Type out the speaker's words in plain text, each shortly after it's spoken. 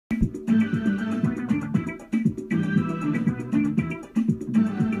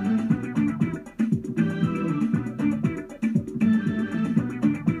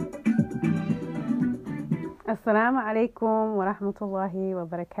Assalamu alaikum wa rahmatullahi wa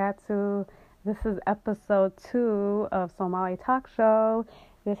barakatuh. This is episode 2 of Somali Talk Show.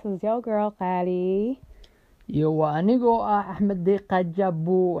 This is your girl, Khali. iyo waa anigoo Axmed Deeqa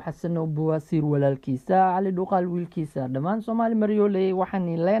Jabbu Xasano Buwasiir walaalkiisa Cali Dhuqaal wiilkiisa dhammaan Soomaali Maryooley waxaan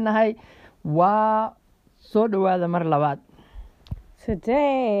leenahay waa soo dhawaada mar labaad.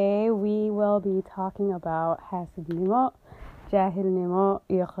 Today we will be talking about Hasidnimo, Jahilnimo,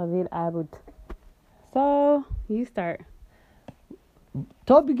 iyo Qabil Abud. So, you start.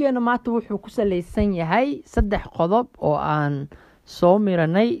 Topigeena maanta wuxuu ku saleysan yahay 3 qodob oo aan soo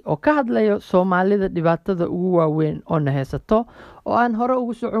miranay oo ka hadlayo Soomaalida dhibaatada ugu waaweyn oo na haysato oo aan hore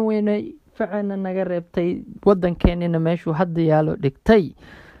ugu socon weynay ficna naga reebtay wadankeena meeshuu hadda yaalo dhigtay.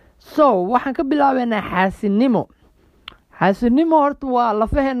 So, waxaan ka bilaabeynaa xaasidnimo. Xaasidnimo horta waa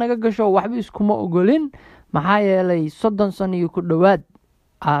lafahe naga gasho waxba iskuma ogolin maxaa yeelay 30 sano iyo ku dhawaad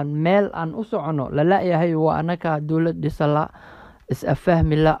aan meel aan u socono la laayahay waa anaka dawlad dhisala is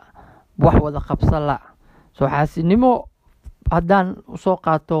afahmi la wax wada qabsan la. So xaasidnimo haddaan soo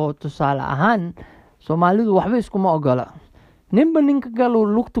qaato tusaale ahaan Soomaalidu waxba iskuma ogola. Ninba ninka kale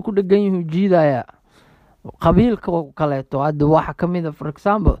lugta ku dhagan yahay jiidaya qabiilka kaleeto hadda waxa kamid for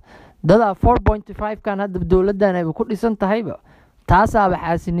example dada 4.5 kan hadda dawladdan ay ku dhisan tahayba taasaaba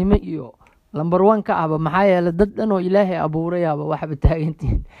xaasidnimo iyo number 1 ka aba maxaa yeelay dad dhan oo Ilaahay abuurayaba waxba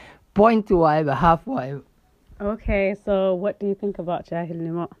taagantiin point waayba half waayba. Okay, so what do you think about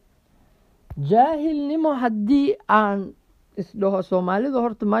Jahilnimo? Jahilnimo haddii aan isdhaho Soomaalida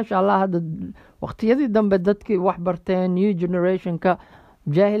horta maasha Allah hadda waqtiyadii dambe dadkii wax barteen new generation ka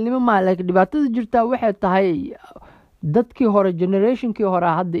jahilnimo ma laakiin dhibaatada jirta waxay tahay dadkii hore generationkii hore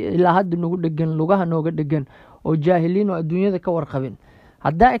hadda ilaa hadda nagu dhagan lugaha nooga dhagan oo jahiliin oo adduunyada ka warqabin.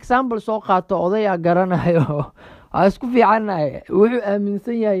 hadda example soo qaato odaya garanayo isku fiicanahay wuxuu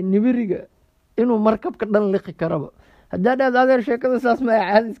aaminsan yahay nibiriga inuu markabka dhan liqi karaba hadda adeer sheekada saas ma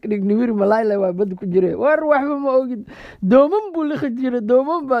caadi iska dhig nibiri malaylay waa bad ku jireen war waxba ma ogid dooman buu liqi jiray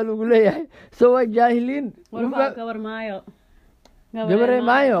dooman baa lagu leeyahay soo waa jahiliin gabarey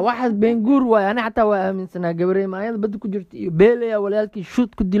maayo waxaas been guur waay ana xataa waa aaminsanaa gabarey maayada bad ku jirta iyo beelaya walaalkii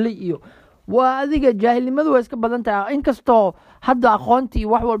shoot ku dilay iyo waa adiga jahilnimadu waa iska badan tahay inkastoo hadda aqoontii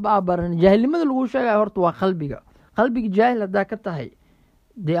wax walba baran jahilnimada lagu sheegay horta waa qalbiga jaahil hadaa ka tahay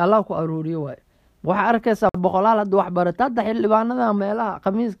de Allah ku arooriyo waay waxa arkaysaa boqolaal hadda wax barata hadda xildhibaanada meelaha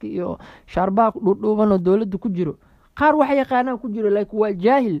qamiiska iyo shaarbaha dhudhuuban oo dawladda ku jiro qaar wax yaqaanaa ku jiro laakiin waa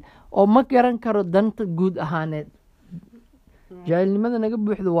jaahil oo ma garan karo danta guud ahaaneed jahilnimada naga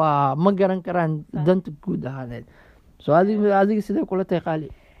buuxdo waa ma garan karaan danta guud ahaaneed. So adiga sidee kula tahay Khali?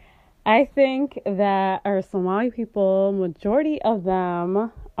 I think that our Somali people, majority of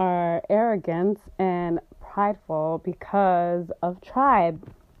them are arrogant and prideful because of tribe.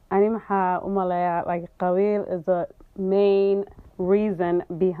 Animaha umalaya, like Qabil is the main reason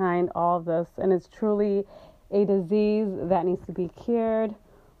behind all this, and it's truly a disease that needs to be cured.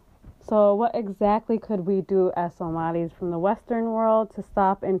 So what exactly could we do as Somalis from the Western world to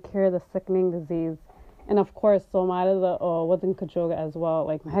stop and cure the sickening disease? And of course, Somalida oo wadanka jooga as well,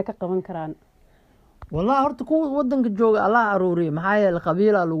 like maxay ka qaban karaan? Wallahi horta kuwa wadanka jooga Allah arooriyo maxaa yeelay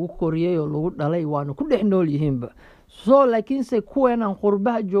qabiila lagu koriyay oo lagu dhalay waana ku dhex nool yihiinba. So laakiin say kuweenan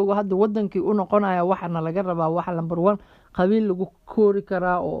qurbaha joogo hadda wadankii u noqonaya waxana laga rabaa waxa number 1 qabiil lagu koori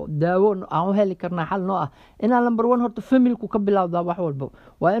karaa oo daawo aan u heli karnaa xal noo ah in number 1 horta familku ka bilowda wax walba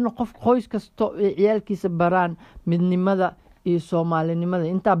waa in qof qoys kasto ciyaalkiisa baraan midnimada iyo Soomaalinimada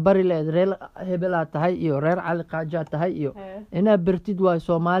inta bari leed reer hebela tahay iyo reer Cali Qaaja tahay iyo ina bartid waa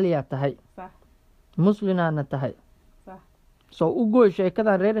Soomaaliya tahay sax muslimana tahay sax so ugo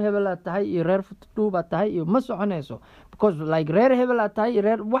sheekada reer hebela tahay iyo reer futuba tahay iyo ma soconayso because like reer hebela tahay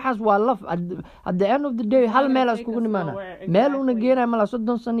reer waxaas waa laf at the end of the day hal meel iskugu nimaana meel una geenay mala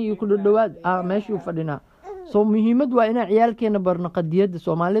 30 sano iyo ku dhawaad meeshii u fadhina. So muhiimad waa in ciyaalkeena barno qadiyada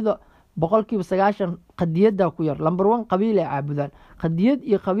Soomaalida boqolkiiba 90 qadiyada ku yar number 1 qabiil ay caabudaan qadiyad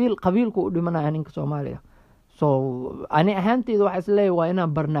iyo qabiilku u dhimanayaan ninka Soomaaliya. So ani ahaantayda waxa isleeyahay waa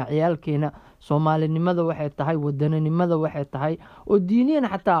inaan barnaa ciyaalkeena Soomaalinimada waxay tahay wadananimada waxay tahay oo diiniyan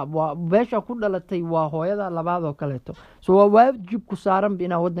xataa waa beesha ku dhalatay waa hooyada labaad oo kaleeto. So waa waajib ku saaran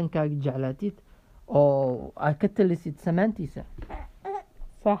bina wadankaaga jeclaatid oo ay ka talisid samaantiisa.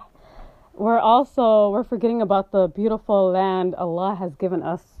 صح. We're forgetting about the beautiful land Allah has given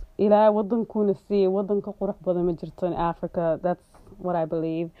us. Ila wadankuna si wadanka qurux badan ma jirto in Africa. That's what I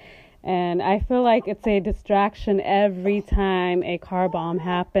believe. And I feel like it's a distraction every time a car bomb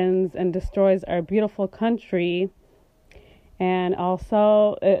happens and destroys our beautiful country. And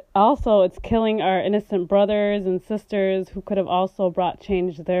also it's killing our innocent brothers and sisters who could have also brought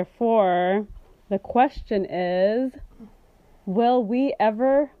change. Therefore, The question is, will we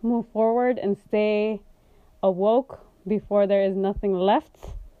ever move forward and stay awoke before there is nothing left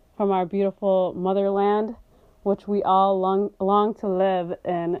from our beautiful motherland, which we all long to live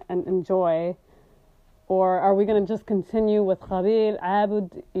in and enjoy? Or are we going to just continue with Khabil, Abud,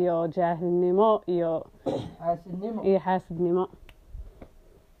 iyo Jahil Nimo, iyo Hasib Nimo?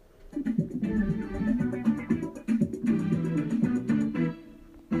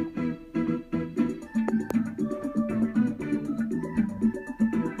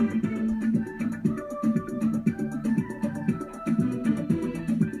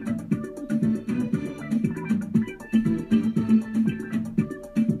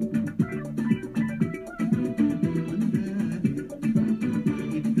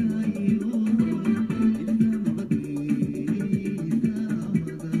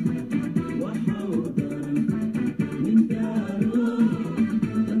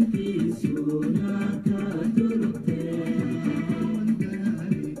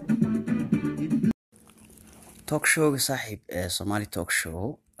 talk show saaxiib Somali talk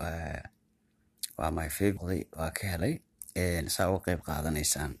show waa my favorite waa ka helay saa uga qayb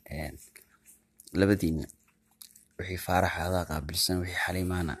qaadanaysaan labadiina wixii faaraxaada qaabilsan wixii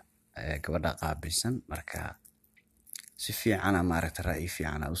xaliimaana gabadha qaabilsan marka si fiican ama aragti ra'yi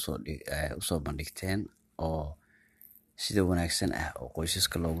fiican usoo bandhigteen oo sida wanaagsan ah oo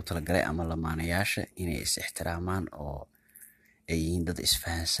qoysaska loogu talagalay ama lamaanayaasha inay is ixtiraamaan oo ay yihiin dad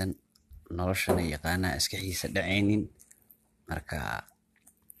isfahansan noloshana yaqaana iska xiisa dhacaynin marka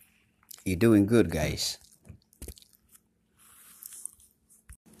you doing good guys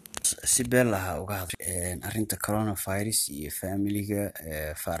si beel laha uga hadlay arrinta coronavirus iyo familiga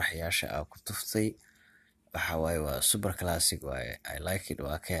faaraxyaasha ku tuftay waxa waaye waa super classic waaye I like it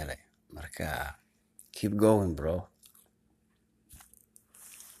waa ka helay marka keep going bro